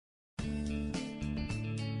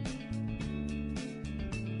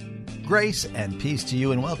Grace and peace to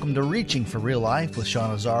you, and welcome to Reaching for Real Life with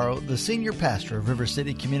Sean Azzaro, the senior pastor of River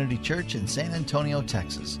City Community Church in San Antonio,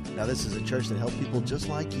 Texas. Now, this is a church that helps people just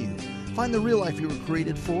like you find the real life you were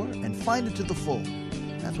created for and find it to the full.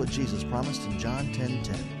 That's what Jesus promised in John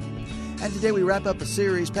 10:10. And today we wrap up a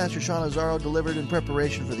series Pastor Sean Azzaro delivered in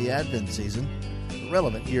preparation for the Advent season,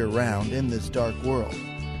 relevant year-round in this dark world.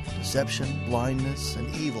 Deception, blindness,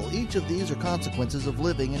 and evil, each of these are consequences of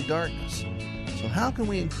living in darkness. So how can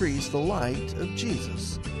we increase the light of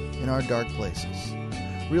Jesus in our dark places?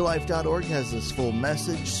 RealLife.org has this full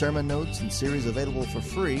message, sermon notes, and series available for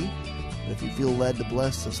free. But if you feel led to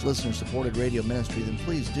bless this listener-supported radio ministry, then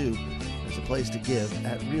please do. There's a place to give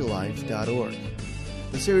at RealLife.org.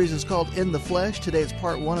 The series is called In the Flesh. Today it's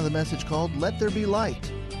part one of the message called Let There Be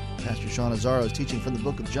Light. Pastor Sean Azzaro is teaching from the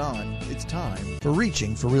book of John. It's time for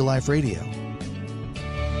Reaching for Real Life Radio.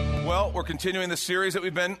 Well, we're continuing the series that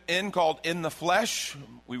we've been in called In the Flesh.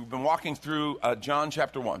 We've been walking through John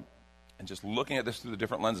chapter 1 and just looking at this through the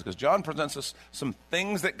different lenses because John presents us some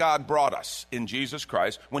things that God brought us in Jesus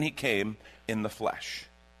Christ when he came in the flesh.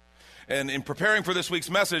 And in preparing for this week's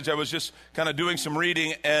message, I was just kind of doing some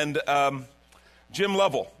reading, and Jim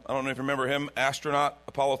Lovell, I don't know if you remember him, astronaut,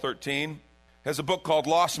 Apollo 13, has a book called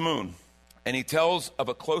Lost Moon, and he tells of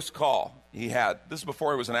a close call he had. This is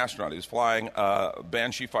before he was an astronaut. He was flying a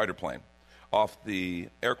Banshee fighter plane off the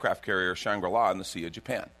aircraft carrier Shangri-La in the Sea of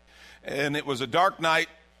Japan. And it was a dark night.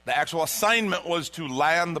 The actual assignment was to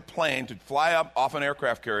land the plane, to fly up off an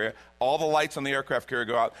aircraft carrier. All the lights on the aircraft carrier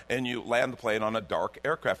go out, and you land the plane on a dark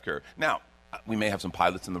aircraft carrier. Now, we may have some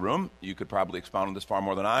pilots in the room. You could probably expound on this far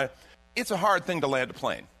more than I. It's a hard thing to land a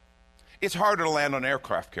plane. It's harder to land on an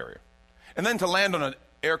aircraft carrier. And then to land on an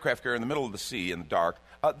aircraft carrier in the middle of the sea in the dark,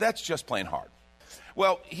 that's just plain hard.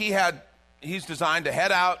 Well, he's designed to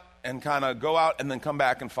head out and kind of go out and then come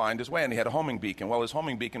back and find his way. And he had a homing beacon. Well, his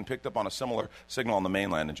homing beacon picked up on a similar signal on the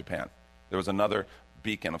mainland in Japan. There was another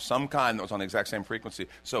beacon of some kind that was on the exact same frequency.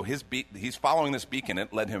 So he's following this beacon.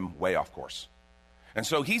 It led him way off course. And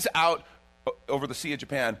so he's out over the Sea of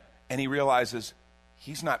Japan, and he realizes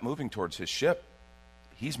he's not moving towards his ship.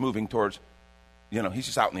 He's moving towards, he's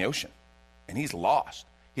just out in the ocean. And he's lost.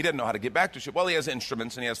 He didn't know how to get back to the ship. Well, he has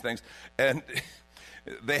instruments and he has things. And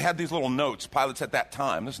they had these little notes. Pilots at that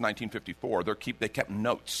time, this is 1954, they kept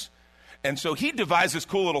notes. And so he devised this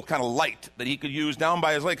cool little kind of light that he could use down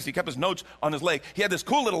by his leg because he kept his notes on his leg. He had this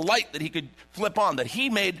cool little light that he could flip on that he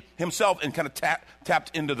made himself and kind of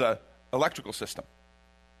tapped into the electrical system.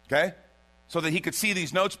 Okay? So that he could see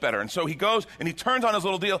these notes better. And so he goes and he turns on his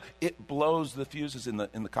little deal. It blows the fuses in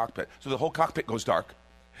the cockpit. So the whole cockpit goes dark.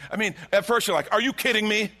 I mean, at first you're like, are you kidding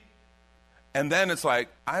me? And then it's like,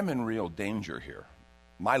 I'm in real danger here.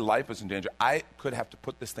 My life is in danger. I could have to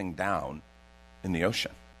put this thing down in the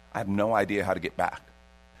ocean. I have no idea how to get back.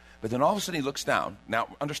 But then all of a sudden he looks down. Now,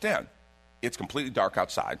 understand, it's completely dark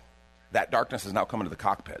outside. That darkness is now coming to the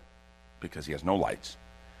cockpit because he has no lights.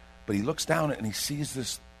 But he looks down and he sees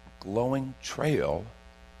this glowing trail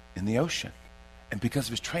in the ocean. And because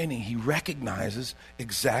of his training, he recognizes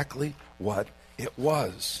exactly what it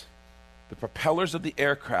was. The propellers of the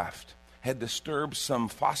aircraft had disturbed some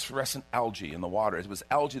phosphorescent algae in the water. It was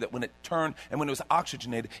algae that when it turned and when it was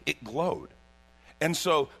oxygenated, it glowed. And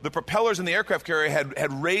so the propellers in the aircraft carrier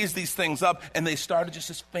had raised these things up, and they started just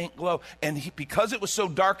this faint glow. And because it was so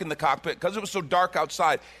dark in the cockpit, because it was so dark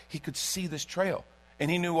outside, he could see this trail. And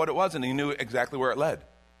he knew what it was, and he knew exactly where it led.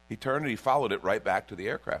 He turned and he followed it right back to the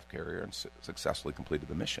aircraft carrier and successfully completed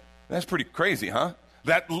the mission. That's pretty crazy, huh?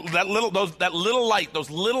 That little light, those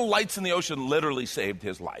little lights in the ocean literally saved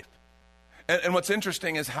his life. And what's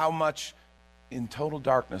interesting is how much in total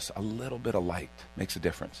darkness a little bit of light makes a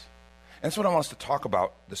difference. And that's what I want us to talk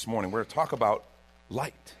about this morning. We're going to talk about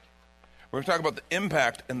light. We're going to talk about the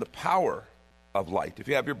impact and the power of light. If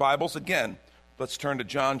you have your Bibles, again, let's turn to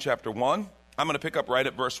John chapter 1. I'm going to pick up right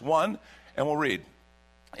at verse 1, and we'll read.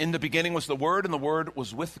 In the beginning was the Word, and the Word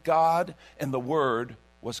was with God, and the Word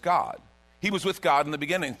was God. He was with God in the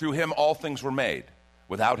beginning. Through him all things were made.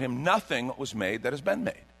 Without him nothing was made that has been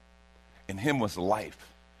made. In him was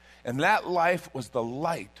life. And that life was the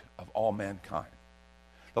light of all mankind.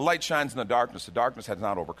 The light shines in the darkness. The darkness has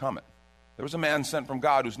not overcome it. There was a man sent from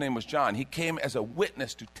God whose name was John. He came as a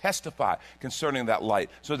witness to testify concerning that light,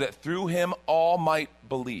 so that through him all might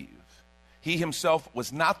believe. He himself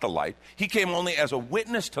was not the light. He came only as a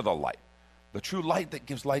witness to the light. The true light that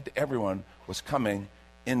gives light to everyone was coming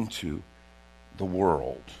into the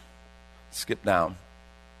world. Skip down.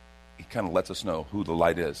 He kind of lets us know who the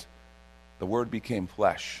light is. The Word became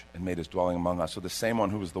flesh and made his dwelling among us. So the same one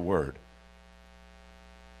who is the Word,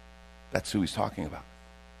 that's who he's talking about.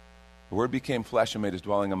 The Word became flesh and made his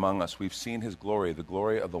dwelling among us. We've seen his glory, the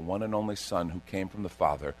glory of the one and only Son who came from the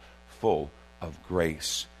Father, full of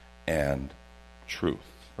grace and truth.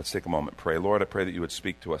 Let's take a moment and pray. Lord, I pray that you would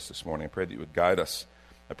speak to us this morning. I pray that you would guide us.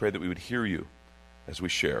 I pray that we would hear you as we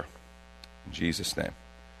share. In Jesus' name,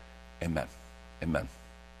 amen. Amen.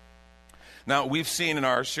 Now, we've seen in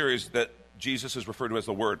our series that Jesus is referred to as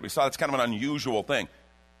the Word. We saw that's kind of an unusual thing.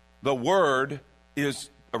 The Word is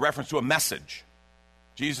a reference to a message.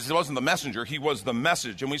 Jesus wasn't the messenger, he was the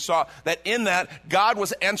message. And we saw that in that, God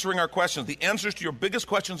was answering our questions. The answers to your biggest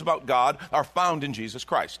questions about God are found in Jesus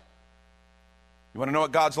Christ. You want to know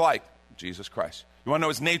what God's like? Jesus Christ. You want to know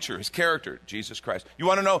his nature, his character? Jesus Christ. You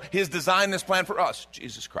want to know his design, his plan for us?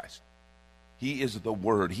 Jesus Christ. He is the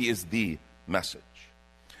Word. He is the message.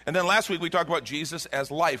 And then last week we talked about Jesus as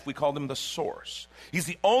life. We called him the source. He's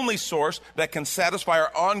the only source that can satisfy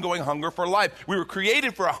our ongoing hunger for life. We were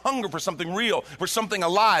created for a hunger for something real, for something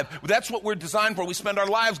alive. That's what we're designed for. We spend our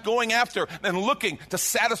lives going after and looking to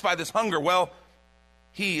satisfy this hunger. Well,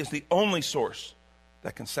 he is the only source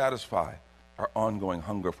that can satisfy our ongoing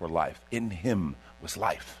hunger for life. In him was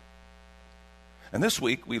life. And this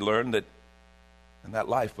week we learned that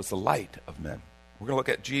life was the light of men. We're going to look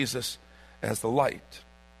at Jesus as the light.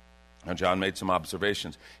 Now, John made some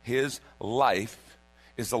observations. His life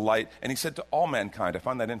is the light, and he said to all mankind. I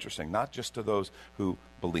find that interesting, not just to those who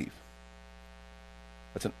believe.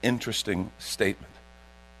 That's an interesting statement.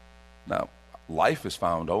 Now, life is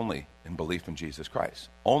found only in belief in Jesus Christ,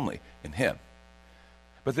 only in him.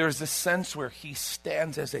 But there's this sense where he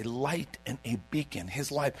stands as a light and a beacon,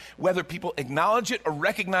 his life, whether people acknowledge it or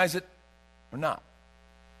recognize it or not.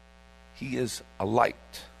 He is a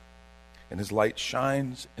light. And his light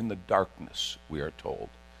shines in the darkness, we are told.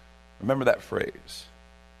 Remember that phrase.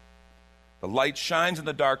 The light shines in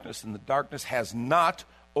the darkness, and the darkness has not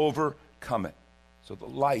overcome it. So the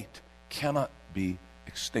light cannot be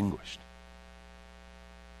extinguished.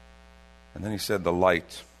 And then he said the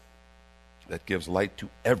light that gives light to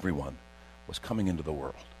everyone was coming into the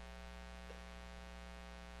world.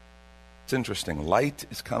 It's interesting. Light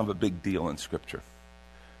is kind of a big deal in Scripture.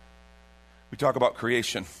 We talk about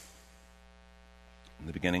creation. In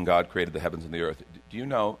the beginning, God created the heavens and the earth. Do you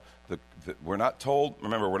know that we're not told?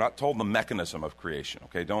 Remember, we're not told the mechanism of creation.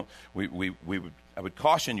 Okay, I would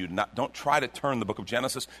caution you don't try to turn the book of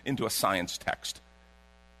Genesis into a science text.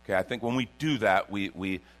 Okay, I think when we do that,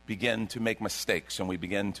 we begin to make mistakes and we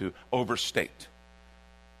begin to overstate.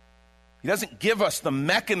 He doesn't give us the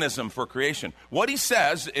mechanism for creation. What he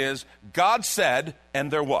says is, God said, and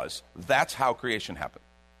there was. That's how creation happened.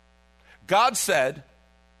 God said,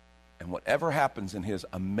 and whatever happens in his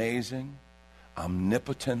amazing,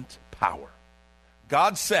 omnipotent power.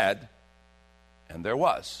 God said, and there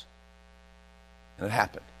was. And it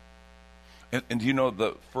happened. And do you know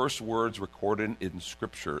the first words recorded in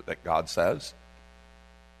Scripture that God says?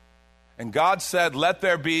 And God said, let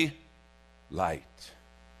there be light.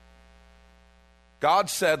 God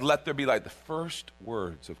said, let there be light. The first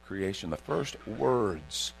words of creation, the first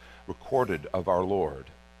words recorded of our Lord,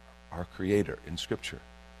 our Creator in Scripture.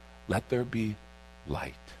 Let there be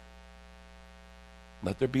light.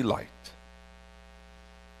 Let there be light.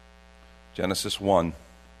 Genesis 1,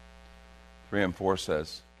 3 and 4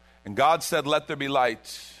 says, and God said, let there be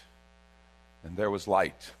light. And there was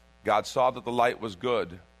light. God saw that the light was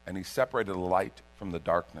good, and he separated the light from the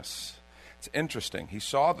darkness. It's interesting. He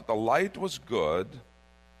saw that the light was good,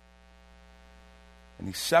 and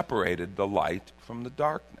he separated the light from the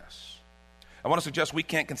darkness. I want to suggest we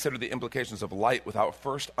can't consider the implications of light without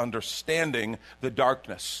first understanding the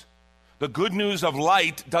darkness. The good news of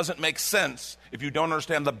light doesn't make sense if you don't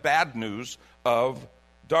understand the bad news of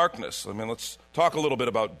darkness. I mean, let's talk a little bit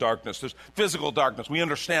about darkness. There's physical darkness. We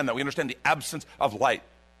understand that. We understand the absence of light.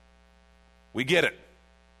 We get it.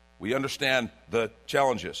 We understand the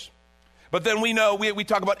challenges. But then we know, we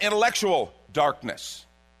talk about intellectual darkness.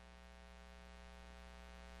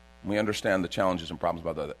 We understand the challenges and problems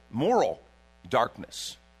about that. Moral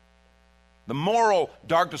darkness. The moral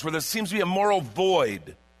darkness where there seems to be a moral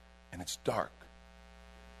void and it's dark.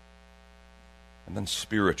 And then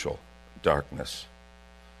spiritual darkness.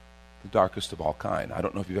 The darkest of all kind. I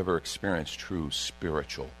don't know if you've ever experienced true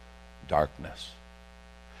spiritual darkness.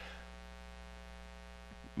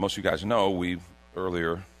 Most of you guys know we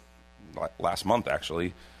last month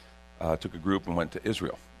actually, took a group and went to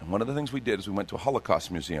Israel. And one of the things we did is we went to a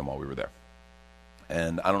Holocaust museum while we were there.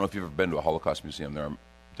 And I don't know if you've ever been to a Holocaust museum. There are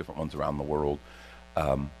different ones around the world.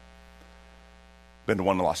 Been to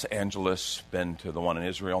one in Los Angeles, been to the one in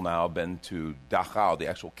Israel now, been to Dachau, the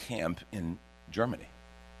actual camp in Germany.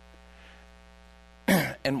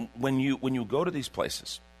 And when you go to these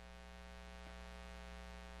places,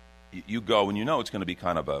 you go and you know it's going to be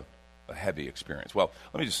kind of a heavy experience. Well,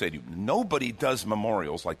 let me just say to you, nobody does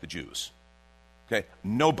memorials like the Jews. Okay?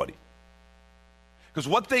 Nobody. Because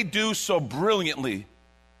what they do so brilliantly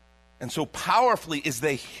and so powerfully is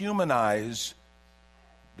they humanize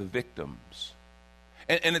the victims.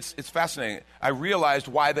 And it's fascinating. I realized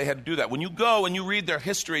why they had to do that. When you go and you read their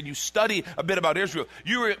history and you study a bit about Israel,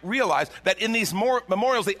 you realize that in these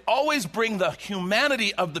memorials, they always bring the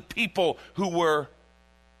humanity of the people who were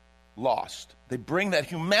lost. They bring that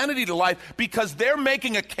humanity to life because they're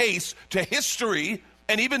making a case to history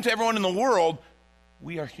and even to everyone in the world.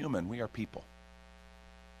 We are human. We are people.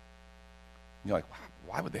 And you're like,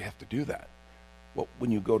 why would they have to do that? Well,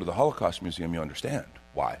 when you go to the Holocaust Museum, you understand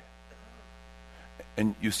why.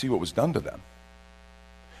 And you see what was done to them.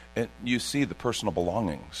 And you see the personal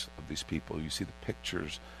belongings of these people. You see the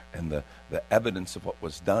pictures and the evidence of what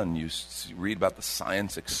was done. You read about the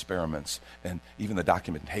science experiments and even the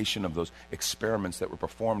documentation of those experiments that were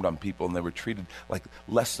performed on people, and they were treated like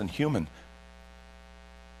less than human.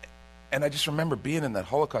 And I just remember being in that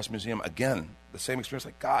Holocaust Museum again, the same experience,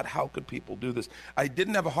 like, God, how could people do this? I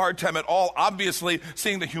didn't have a hard time at all, obviously,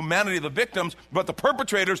 seeing the humanity of the victims, but the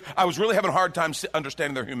perpetrators, I was really having a hard time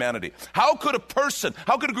understanding their humanity. How could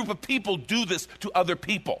a group of people do this to other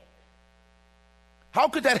people? How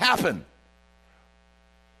could that happen?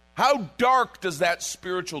 How dark does that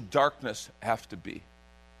spiritual darkness have to be?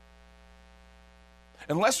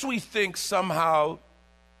 Unless we think somehow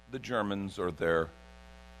the Germans or their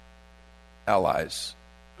allies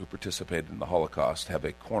who participated in the Holocaust have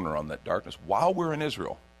a corner on that darkness while we're in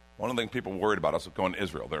Israel. One of the things people worried about us going to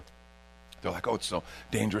Israel, they're like, oh, it's so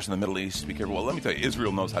dangerous in the Middle East. Be careful. Well, let me tell you,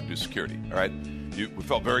 Israel knows how to do security, all right? We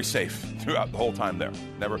felt very safe throughout the whole time there.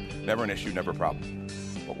 Never an issue, never a problem.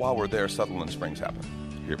 But while we're there, Sutherland Springs happened,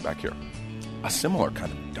 back here. A similar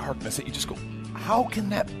kind of darkness that you just go, how can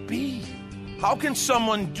that be? How can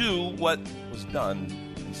someone do what was done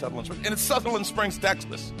in Sutherland Springs? And it's Sutherland Springs,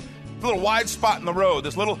 Texas. A little wide spot in the road,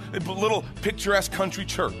 this little picturesque country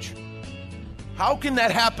church. How can that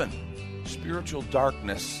happen? Spiritual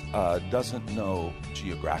darkness doesn't know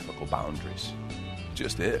geographical boundaries. It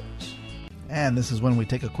just is. And this is when we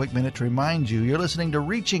take a quick minute to remind you you're listening to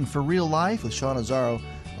Reaching for Real Life with Sean Azzaro,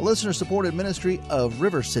 a listener-supported ministry of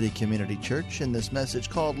River City Community Church, in this message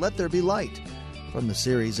called Let There Be Light from the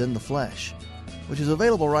series In the Flesh, which is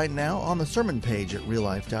available right now on the sermon page at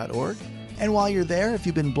reallife.org. And while you're there, if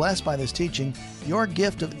you've been blessed by this teaching, your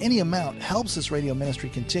gift of any amount helps this radio ministry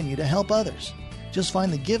continue to help others. Just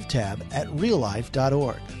find the Give tab at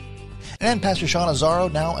reallife.org. And Pastor Sean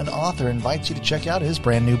Azzaro, now an author, invites you to check out his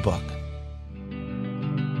brand new book.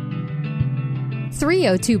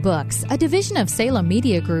 302 Books, a division of Salem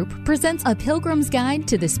Media Group, presents A Pilgrim's Guide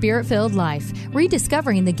to the Spirit-Filled Life,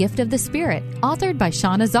 Rediscovering the Gift of the Spirit, authored by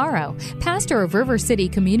Sean Azzaro, pastor of River City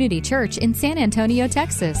Community Church in San Antonio,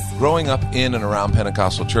 Texas. Growing up in and around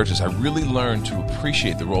Pentecostal churches, I really learned to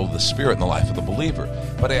appreciate the role of the Spirit in the life of the believer.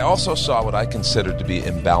 But I also saw what I considered to be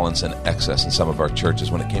imbalance and excess in some of our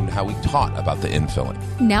churches when it came to how we taught about the infilling.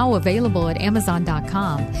 Now available at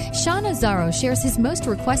Amazon.com, Sean Azzaro shares his most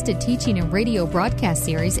requested teaching and radio broadcast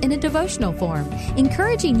series in a devotional form,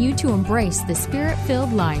 encouraging you to embrace the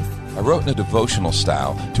Spirit-filled life. I wrote in a devotional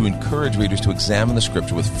style to encourage readers to examine the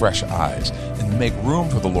Scripture with fresh eyes and make room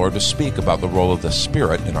for the Lord to speak about the role of the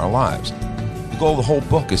Spirit in our lives. The goal of the whole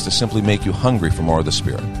book is to simply make you hungry for more of the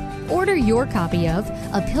Spirit. Order your copy of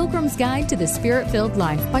A Pilgrim's Guide to the Spirit-Filled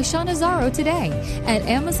Life by Sean Azzaro today at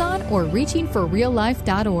Amazon or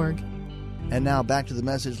reachingforreallife.org. And now back to the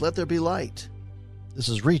message, Let There Be Light. This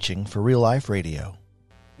is Reaching for Real Life Radio.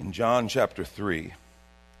 In John chapter 3,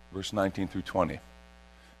 verse 19 through 20.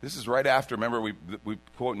 This is right after, remember, we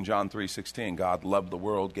quote in John 3:16, God loved the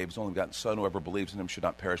world, gave his only begotten Son, whoever believes in him should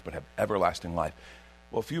not perish but have everlasting life.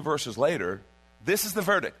 Well, a few verses later, this is the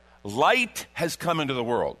verdict. Light has come into the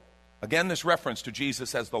world. Again, this reference to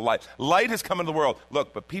Jesus as the light. Light has come into the world.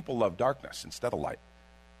 Look, but people love darkness instead of light.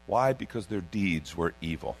 Why? Because their deeds were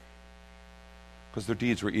evil. Because their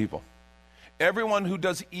deeds were evil. Everyone who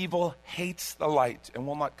does evil hates the light and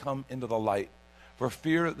will not come into the light for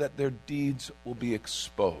fear that their deeds will be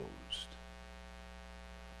exposed.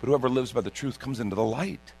 But whoever lives by the truth comes into the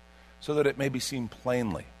light so that it may be seen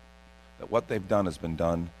plainly that what they've done has been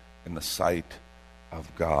done in the sight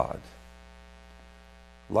of God.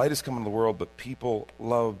 Light has come into the world, but people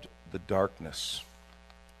loved the darkness.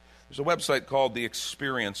 There's a website called The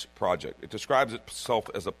Experience Project. It describes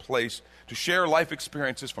itself as a place to share life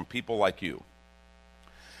experiences from people like you.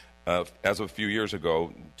 As of a few years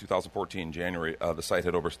ago, 2014, January, the site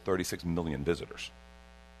had over 36 million visitors.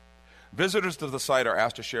 Visitors to the site are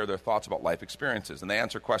asked to share their thoughts about life experiences, and they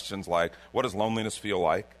answer questions like, what does loneliness feel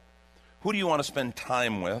like? Who do you want to spend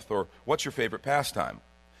time with? Or what's your favorite pastime?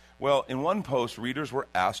 Well, in one post, readers were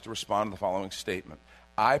asked to respond to the following statement: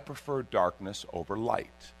 I prefer darkness over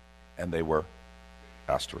light. And they were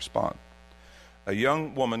asked to respond. A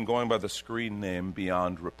young woman going by the screen name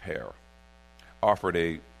Beyond Repair offered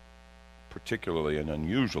a particularly and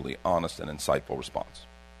unusually honest and insightful response.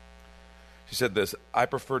 She said this: I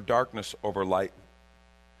prefer darkness over light.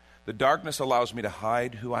 The darkness allows me to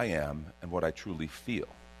hide who I am and what I truly feel.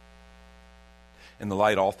 In the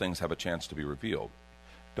light, all things have a chance to be revealed.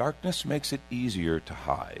 Darkness makes it easier to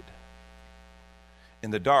hide.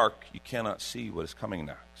 In the dark, you cannot see what is coming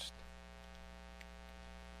next.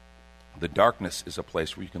 The darkness is a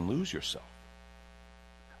place where you can lose yourself.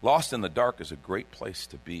 Lost in the dark is a great place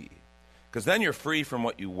to be, because then you're free from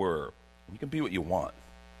what you were, and you can be what you want.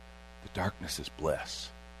 The darkness is bliss.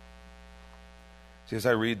 See, as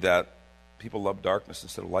I read that people love darkness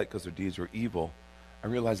instead of light because their deeds were evil, I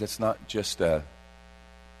realize that's not just a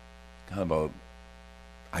kind of a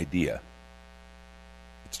idea.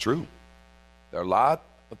 It's true. There are a lot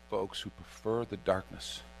of folks who prefer the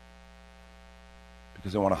darkness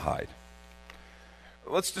because they want to hide.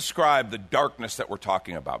 Let's describe the darkness that we're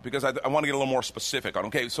talking about, because I want to get a little more specific on.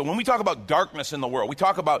 Okay, so when we talk about darkness in the world, we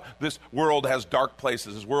talk about this world has dark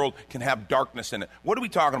places. This world can have darkness in it. What are we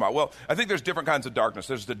talking about? Well, I think there's different kinds of darkness.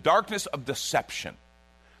 There's the darkness of deception.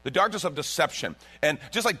 The darkness of deception. And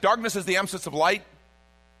just like darkness is the absence of light,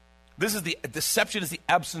 deception is the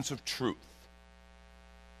absence of truth.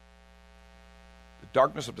 The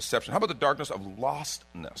darkness of deception. How about the darkness of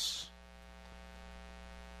lostness?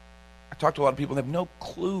 I talk to a lot of people and they have no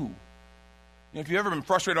clue. You know, if you've ever been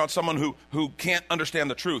frustrated on someone who can't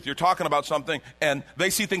understand the truth, you're talking about something and they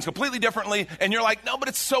see things completely differently, and you're like, no, but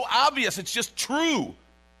it's so obvious, it's just true.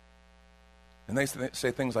 And they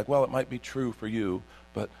say things like, well, it might be true for you,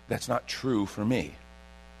 but that's not true for me.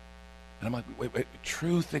 And I'm like, wait,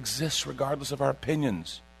 truth exists regardless of our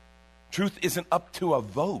opinions. Truth isn't up to a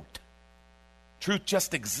vote. Truth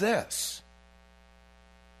just exists.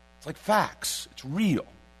 It's like facts. It's real.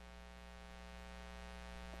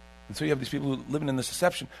 And so you have these people who are living in this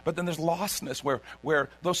deception, but then there's lostness where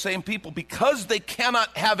those same people, because they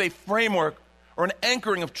cannot have a framework or an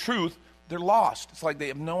anchoring of truth, they're lost. It's like they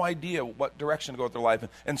have no idea what direction to go with their life,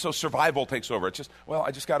 and so survival takes over. It's just, well,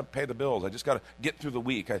 I just got to pay the bills. I just got to get through the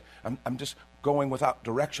week. I'm just going without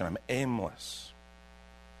direction. I'm aimless.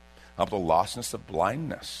 How about the lostness of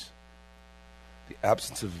blindness? The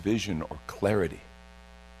absence of vision or clarity.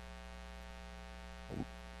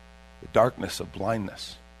 The darkness of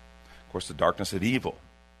blindness. Of course, the darkness of evil,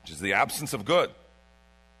 which is the absence of good.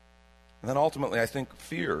 And then ultimately, I think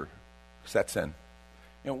fear sets in.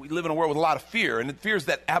 You know, we live in a world with a lot of fear, and fear is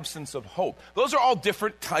that absence of hope. Those are all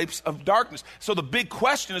different types of darkness. So the big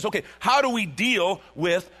question is, okay, how do we deal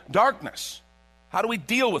with darkness? How do we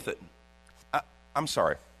deal with it? I'm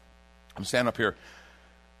sorry. I'm standing up here.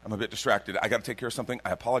 I'm a bit distracted. I got to take care of something.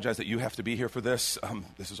 I apologize that you have to be here for this.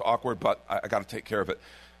 This is awkward, but I got to take care of it.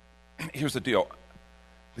 Here's the deal.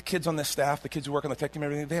 The kids on this staff, the kids who work on the tech team,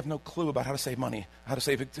 everything, they have no clue about how to save money,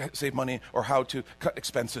 save money, or how to cut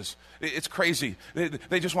expenses. It's crazy.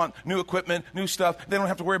 They just want new equipment, new stuff. They don't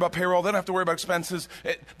have to worry about payroll. They don't have to worry about expenses.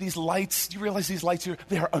 These lights, do you realize these lights here,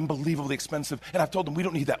 they are unbelievably expensive. And I've told them we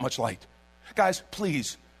don't need that much light. Guys,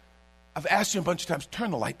 please, I've asked you a bunch of times,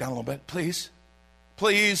 turn the light down a little bit, please.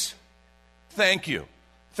 Please. Thank you.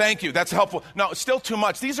 Thank you. That's helpful. No, it's still too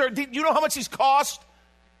much. You know how much these cost?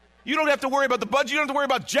 You don't have to worry about the budget. You don't have to worry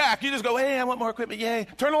about Jack. You just go, hey, I want more equipment. Yay.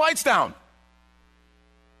 Turn the lights down.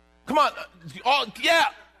 Come on. Oh,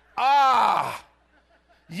 yeah.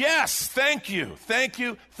 Yes. Thank you. Thank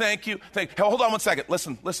you. Thank you. Hey, hold on one second.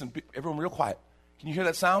 Listen. Everyone real quiet. Can you hear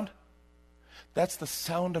that sound? That's the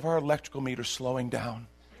sound of our electrical meter slowing down.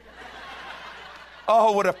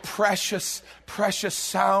 Oh, what a precious, precious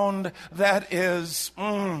sound that is.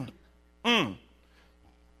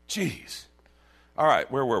 Jeez. All right,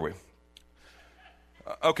 where were we?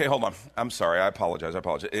 Okay, hold on. I'm sorry. I apologize.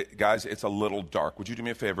 Guys, it's a little dark. Would you do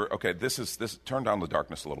me a favor? Okay, turn down the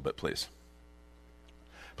darkness a little bit, please.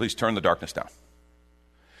 Please turn the darkness down.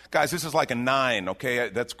 Guys, this is like a 9, okay?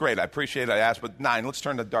 That's great. I appreciate it. I asked, but 9. Let's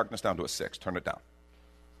turn the darkness down to a 6. Turn it down.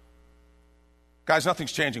 Guys,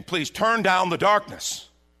 nothing's changing. Please turn down the darkness.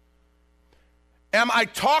 Am I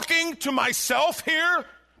talking to myself here?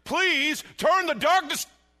 Please turn the darkness.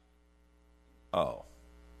 Oh,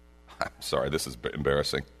 I'm sorry. This is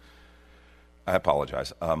embarrassing. I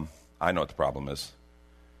apologize. I know what the problem is.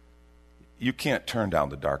 You can't turn down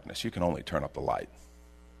the darkness. You can only turn up the light.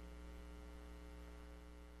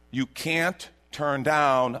 You can't turn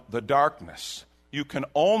down the darkness. You can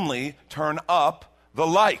only turn up the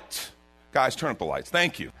light. Guys, turn up the lights.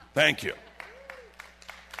 Thank you. Thank you.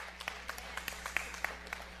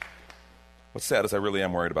 What's sad is I really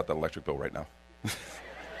am worried about that electric bill right now.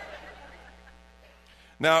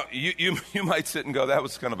 Now, you might sit and go, that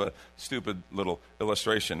was kind of a stupid little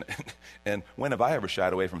illustration. And when have I ever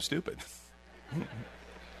shied away from stupid?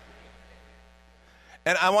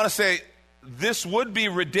 And I want to say, this would be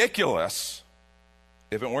ridiculous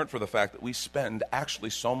if it weren't for the fact that we spend actually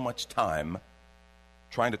so much time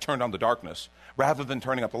trying to turn down the darkness rather than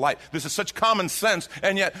turning up the light. This is such common sense,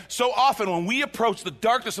 and yet so often when we approach the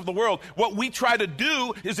darkness of the world, what we try to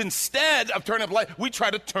do is instead of turning up the light, we try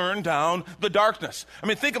to turn down the darkness. I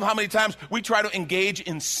mean, think of how many times we try to engage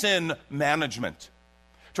in sin management.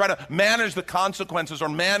 Try to manage the consequences or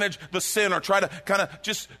manage the sin or try to kind of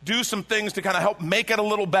just do some things to kind of help make it a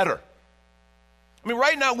little better. I mean,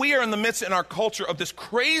 right now we are in the midst in our culture of this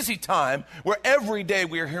crazy time where every day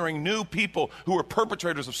we are hearing new people who are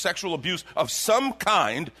perpetrators of sexual abuse of some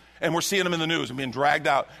kind, and we're seeing them in the news and being dragged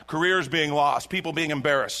out, careers being lost, people being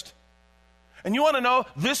embarrassed. And you want to know,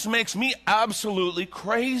 this makes me absolutely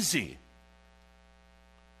crazy.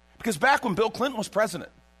 Because back when Bill Clinton was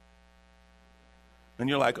president, and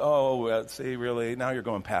you're like, oh, see, really, now you're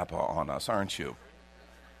going papa on us, aren't you?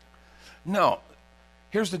 No,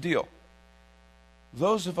 here's the deal.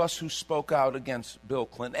 Those of us who spoke out against Bill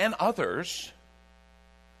Clinton and others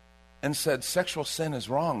and said sexual sin is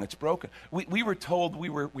wrong, it's broken, we were told we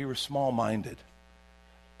were small-minded.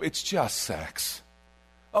 It's just sex.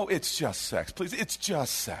 Oh, it's just sex. Please, it's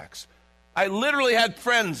just sex. I literally had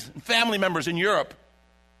friends and family members in Europe.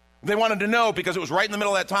 They wanted to know because it was right in the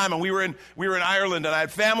middle of that time, and we were in Ireland, and I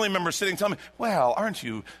had family members sitting telling me, well, aren't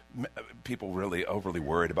you people really overly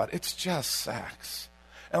worried about it? It's just sex.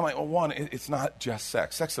 And I'm like, well, one, it's not just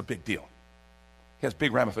sex. Sex is a big deal. It has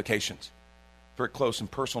big ramifications, very close and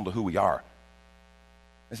personal to who we are.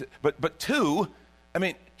 But two, I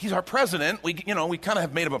mean, he's our president. We kind of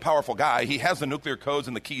have made him a powerful guy. He has the nuclear codes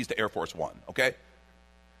and the keys to Air Force One, okay?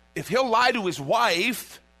 If he'll lie to his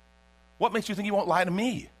wife, what makes you think he won't lie to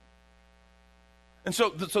me? And so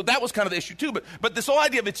that was kind of the issue too. But this whole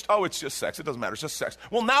idea of it's just sex. It doesn't matter. It's just sex.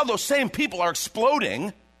 Well, now those same people are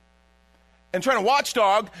exploding and trying to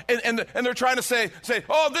watchdog, and they're trying to say,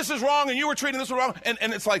 oh, this is wrong, and you were treating this wrong. And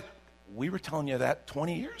it's like, we were telling you that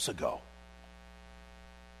 20 years ago.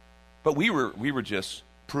 But we were just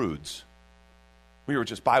prudes. We were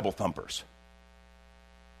just Bible thumpers.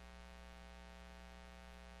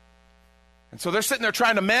 And so they're sitting there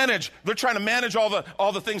trying to manage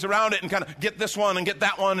all the things around it and kind of get this one and get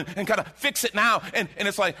that one and kind of fix it now. And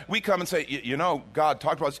it's like we come and say, God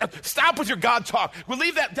talked about this. Stop with your God talk. We'll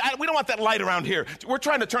leave that. We don't want that light around here. We're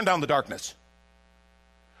trying to turn down the darkness.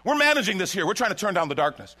 We're managing this here. We're trying to turn down the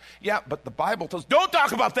darkness. Yeah, but the Bible tells us, don't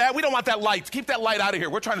talk about that. We don't want that light. Keep that light out of here.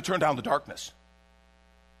 We're trying to turn down the darkness.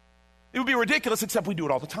 It would be ridiculous, except we do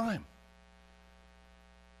it all the time.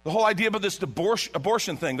 The whole idea about this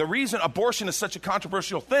abortion thing, the reason abortion is such a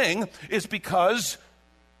controversial thing is because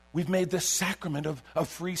we've made this sacrament of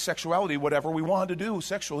free sexuality. Whatever we want to do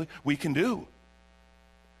sexually, we can do.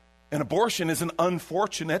 And abortion is an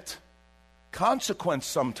unfortunate consequence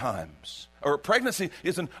sometimes. Or pregnancy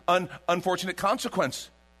is an unfortunate consequence,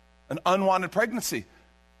 an unwanted pregnancy.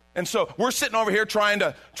 And so we're sitting over here trying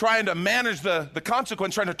to manage the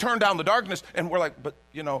consequence, trying to turn down the darkness, and we're like, but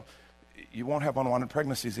you won't have unwanted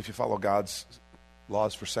pregnancies if you follow God's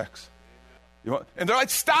laws for sex. And they're like,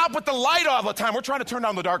 stop with the light all the time. We're trying to turn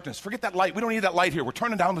down the darkness. Forget that light. We don't need that light here. We're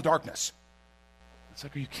turning down the darkness. It's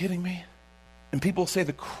like, are you kidding me? And people say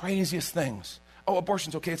the craziest things. Oh,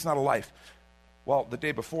 abortion's okay. It's not a life. Well, the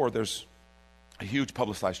day before, there's a huge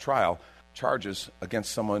publicized trial, charges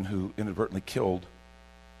against someone who inadvertently killed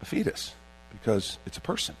a fetus because it's a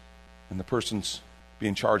person. And the person's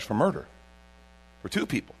being charged for murder for two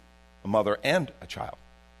people, a mother and a child.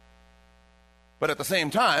 But at the same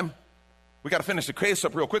time, we got to finish the case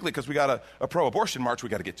up real quickly because we got a pro-abortion march we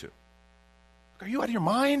got to get to. Are you out of your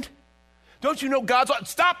mind? Don't you know God's...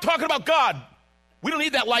 Stop talking about God. We don't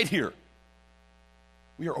need that light here.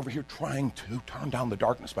 We are over here trying to turn down the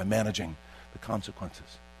darkness by managing the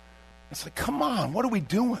consequences. It's like, come on, what are we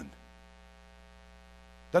doing?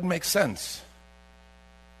 Doesn't make sense.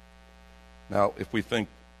 Now, if we think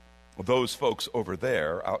those folks over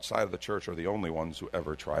there outside of the church are the only ones who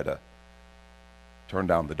ever try to turn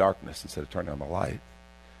down the darkness instead of turn down the light,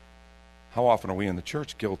 how often are we in the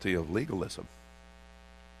church guilty of legalism?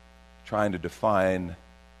 Trying to define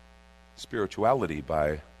spirituality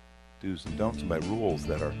by do's and don'ts and by rules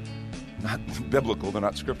that are not biblical, they're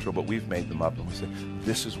not scriptural, but we've made them up, and we say,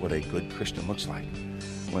 this is what a good Christian looks like,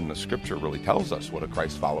 when the scripture really tells us what a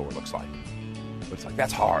Christ follower looks like. But it's like,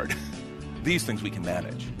 that's hard. These things we can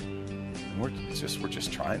manage. And we're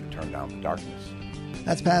just trying to turn down the darkness.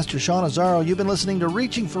 That's Pastor Sean Azzaro. You've been listening to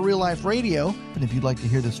Reaching for Real Life Radio. And if you'd like to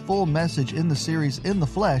hear this full message in the series In the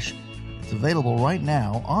Flesh, it's available right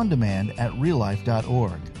now on demand at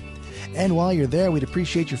reallife.org. And while you're there, we'd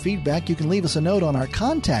appreciate your feedback. You can leave us a note on our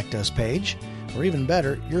Contact Us page. Or even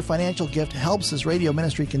better, your financial gift helps this radio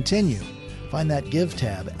ministry continue. Find that Give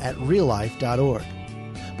tab at reallife.org.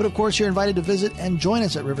 But of course, you're invited to visit and join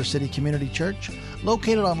us at River City Community Church,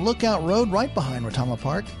 located on Lookout Road right behind Retama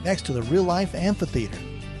Park, next to the Real Life Amphitheater.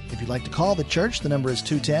 If you'd like to call the church, the number is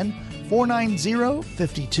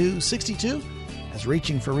 210-490-5262, as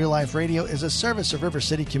Reaching for Real Life Radio is a service of River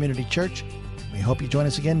City Community Church. We hope you join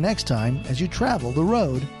us again next time as you travel the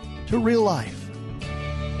road to real life.